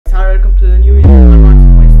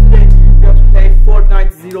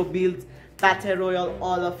build battle royale.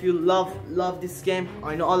 All of you love this game.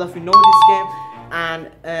 I know all of you know this game, and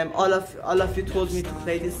all of you told me to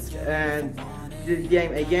play this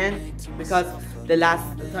game again, because the last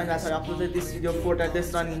time that I uploaded this video for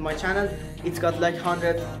this run in my channel, it got like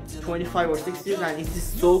 125 or 60 views, and it is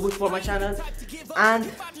so good for my channel. And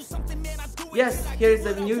yes, here is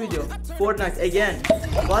the new video, Fortnite again,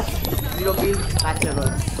 but zero build battle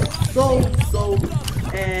royale. So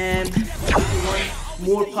if you want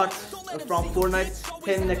more parts from Fortnite,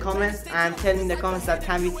 tell me in the comments, and tell me in the comments that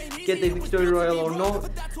can we get the victory royale or no.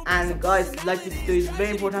 And guys, like this video is very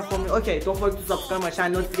important for me. Okay, don't forget to subscribe my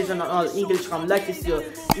channel, notification on all, English come, like this video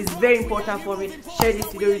is very important for me. Share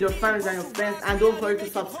this video with your family and your friends, and don't forget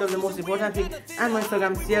to subscribe, the most important thing. And my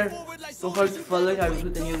Instagram is here, don't forget to follow it, I will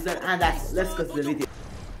put the news there. And that's, let's go to the video.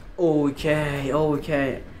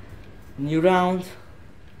 Okay, new round.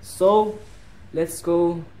 So let's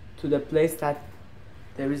go to the place that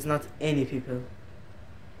there is not any people.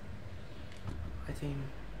 I think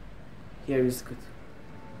here is good.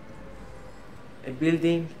 A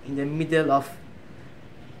building in the middle of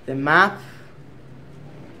the map,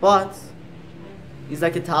 but it's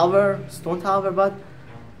like a tower, stone tower, but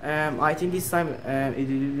I think this time it will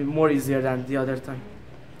be more easier than the other time.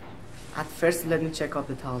 At first, let me check out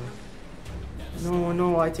the tower.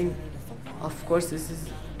 No, I think of course this is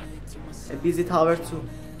a busy tower too,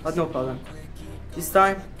 but no problem. This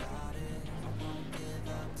time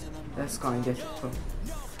let's go and get it.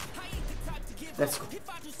 Let's go.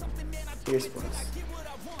 Here's for us.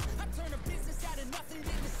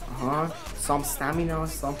 Some stamina,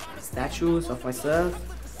 some statues of myself.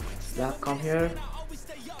 Slap, come here.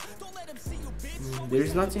 There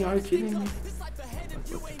is nothing. Are you kidding me?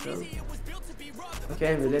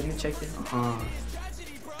 Okay, well, let me check it.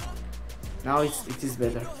 Now it is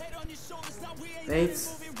better. Wait.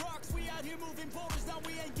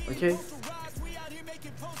 Okay.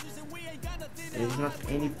 There is not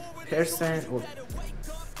any person, or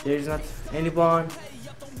there is not anyone,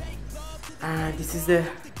 and this is the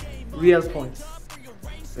real point,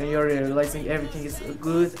 when you are realizing everything is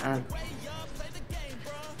good and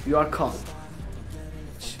you are calm.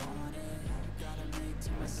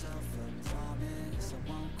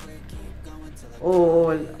 Oh,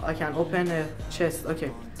 I can open a chest.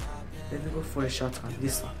 Okay, let me go for a shotgun.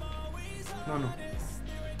 This one. No,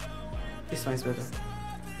 this one is better.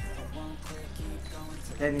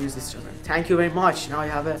 Let me use this shotgun. Thank you very much. Now I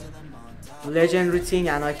have a legendary thing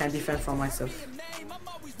and I can defend from myself.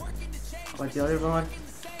 But the other one,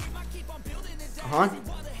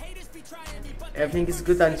 everything is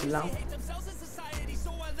good until now.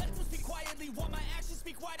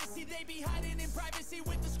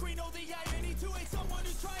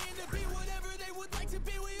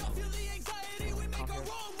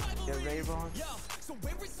 So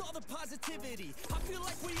where is all the positivity? I feel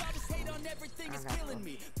like we all just hate on everything, is killing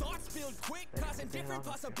me. Thoughts filled quick, causing different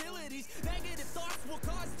possibilities. Negative thoughts will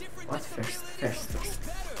cause different First.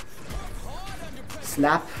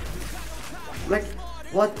 Slap. Like,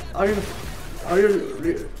 what are you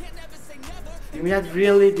you mean that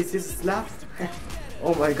really this is slap?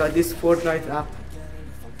 Oh my god, this Fortnite app,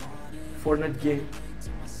 Fortnite game.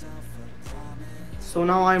 So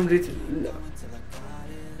now I'm ready.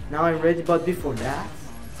 But before that,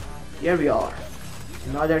 here we are.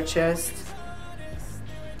 Another chest.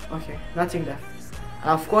 Okay, nothing there.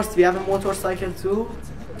 And of course we have a motorcycle too.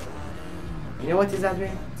 You know what does that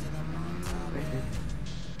mean? Wait.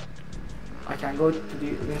 I can go to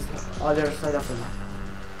the other side of the map.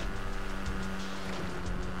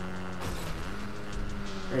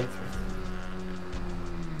 Wait.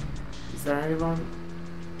 Is there anyone?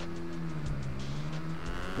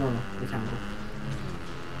 No, we can't go.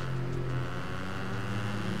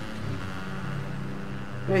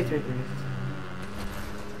 Wait.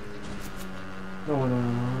 No.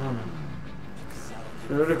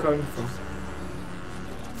 Where are they coming from?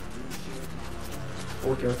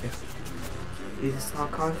 Okay. It is not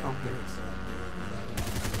coming from here.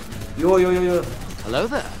 Yo. Hello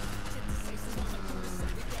there.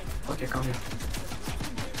 Okay, come here.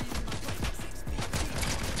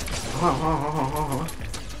 Uh-huh.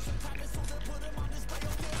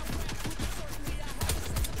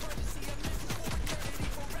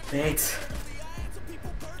 Wait.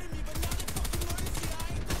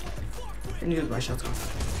 Let me use my shotgun.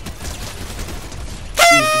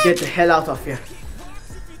 Get the hell out of here.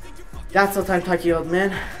 That's what I'm talking about,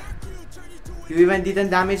 man. You even didn't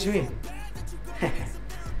damage me.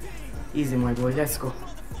 Easy, my boy. Let's go.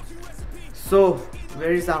 So,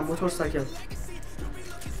 where is our motorcycle?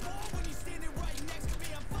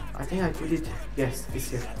 I think I put it. Yes, it's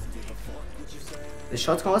here. The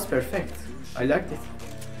shotgun was perfect. I liked it.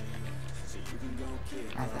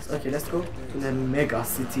 Okay, let's go to the mega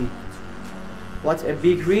city. What a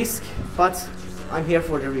big risk, but I'm here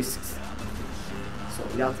for the risks. So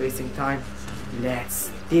without wasting time, let's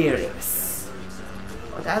do this.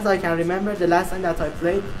 But as I can remember, the last time that I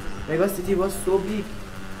played, mega city was so big,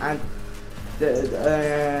 and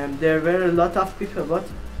there were a lot of people, but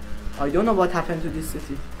I don't know what happened to this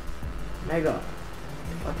city. Mega,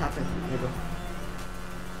 what happened to Mega?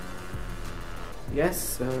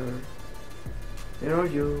 Yes, sir. Where are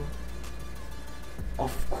you?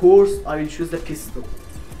 Of course, I will choose the pistol.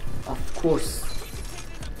 Of course.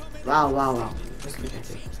 Wow, wow, wow. Just look at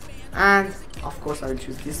it. And of course, I will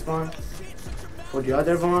choose this one for the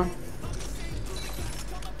other one.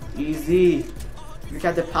 Easy. Look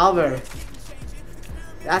at the power.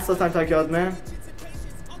 That's what I'm talking about, man.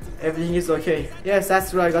 Everything is okay. Yes,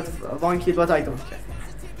 that's true. I got one kill, but I don't care.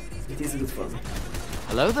 It is good for me.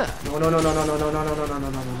 Hello there. No, no, no, no, no, no, no, no, no, no, no, no, no,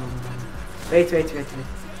 no, no. Wait.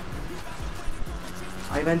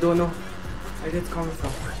 I even don't know where it's coming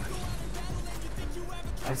from.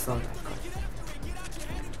 I saw that.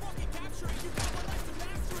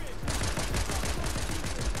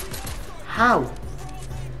 How?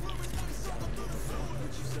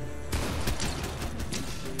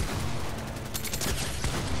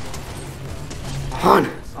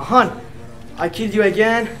 Ahan! I killed you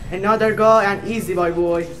again. Another guy, and easy, my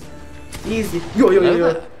boy. Easy. Yo.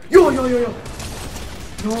 No.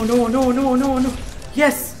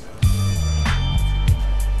 Yes.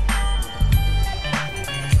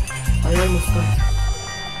 I almost got.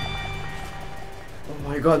 Oh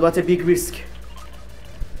my god, what a big risk.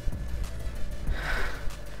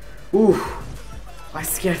 Ooh, I'm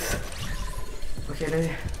scared. Okay, let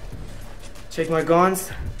me check my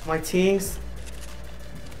guns, my things.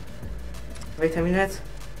 Wait a minute.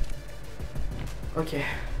 Okay,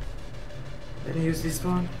 let me use this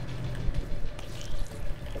one.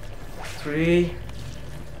 3,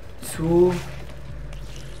 2,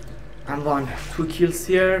 and 1. 2 kills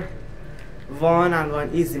here. 1 and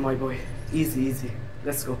 1. Easy, my boy. Easy.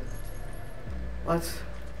 Let's go. What?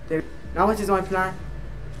 Now what is my plan?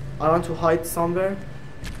 I want to hide somewhere.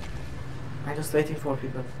 I'm just waiting for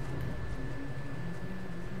people.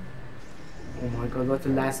 Oh my god, what the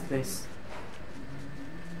last place.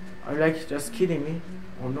 Are you like just kidding me?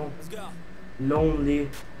 Oh no. Lonely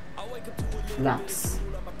laps.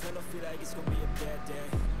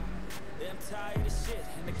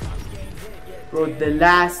 Bro, the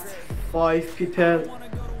last 5 people,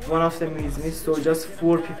 one of them is missed, so just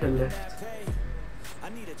 4 people left.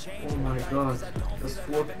 Oh my god, just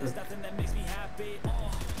 4 people.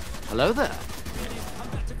 Hello there.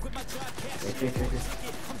 Wait.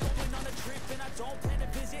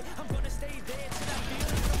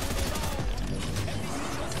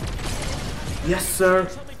 Yes, sir.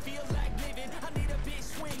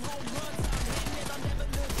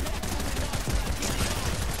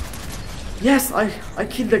 Yes, I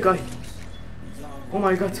killed the guy. Oh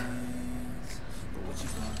my god.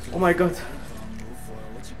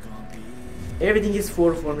 Everything is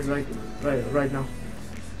 4 for me right now.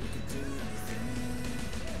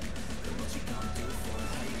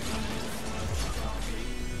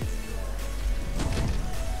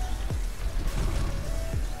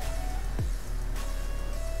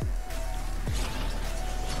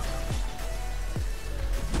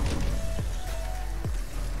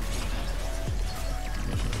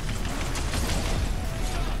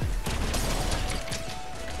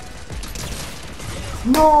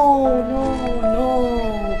 No.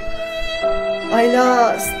 I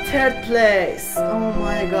lost 3rd place. Oh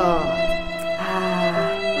my god.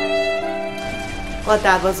 But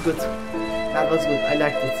that was good. I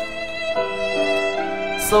liked it.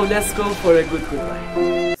 So let's go for a good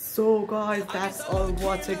goodbye. So guys, that's all.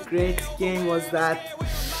 What a great game was that.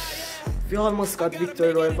 We almost got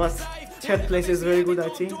victory royale, but 3rd place is very good, I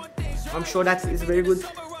think. I'm sure that is very good.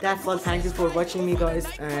 That's all. Thank you for watching me, guys,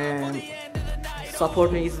 and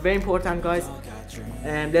support me is very important, guys,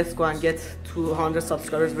 and let's go and get 200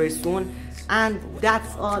 subscribers very soon. And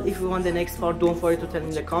that's all. If you want the next part, don't forget to tell me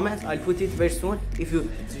in the comments. I'll put it very soon. If you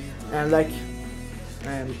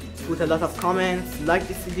put a lot of comments, like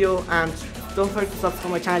this video, and don't forget to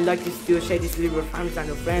subscribe my channel, like this video, share this video with your families and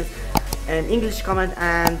your friends, and English comment,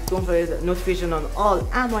 and don't forget notification on all,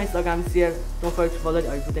 and my Instagram is here. Don't forget to follow it.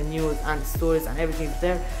 I put the news and stories and everything is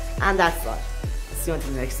there. And that's all. See you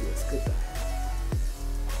until the next video. Goodbye.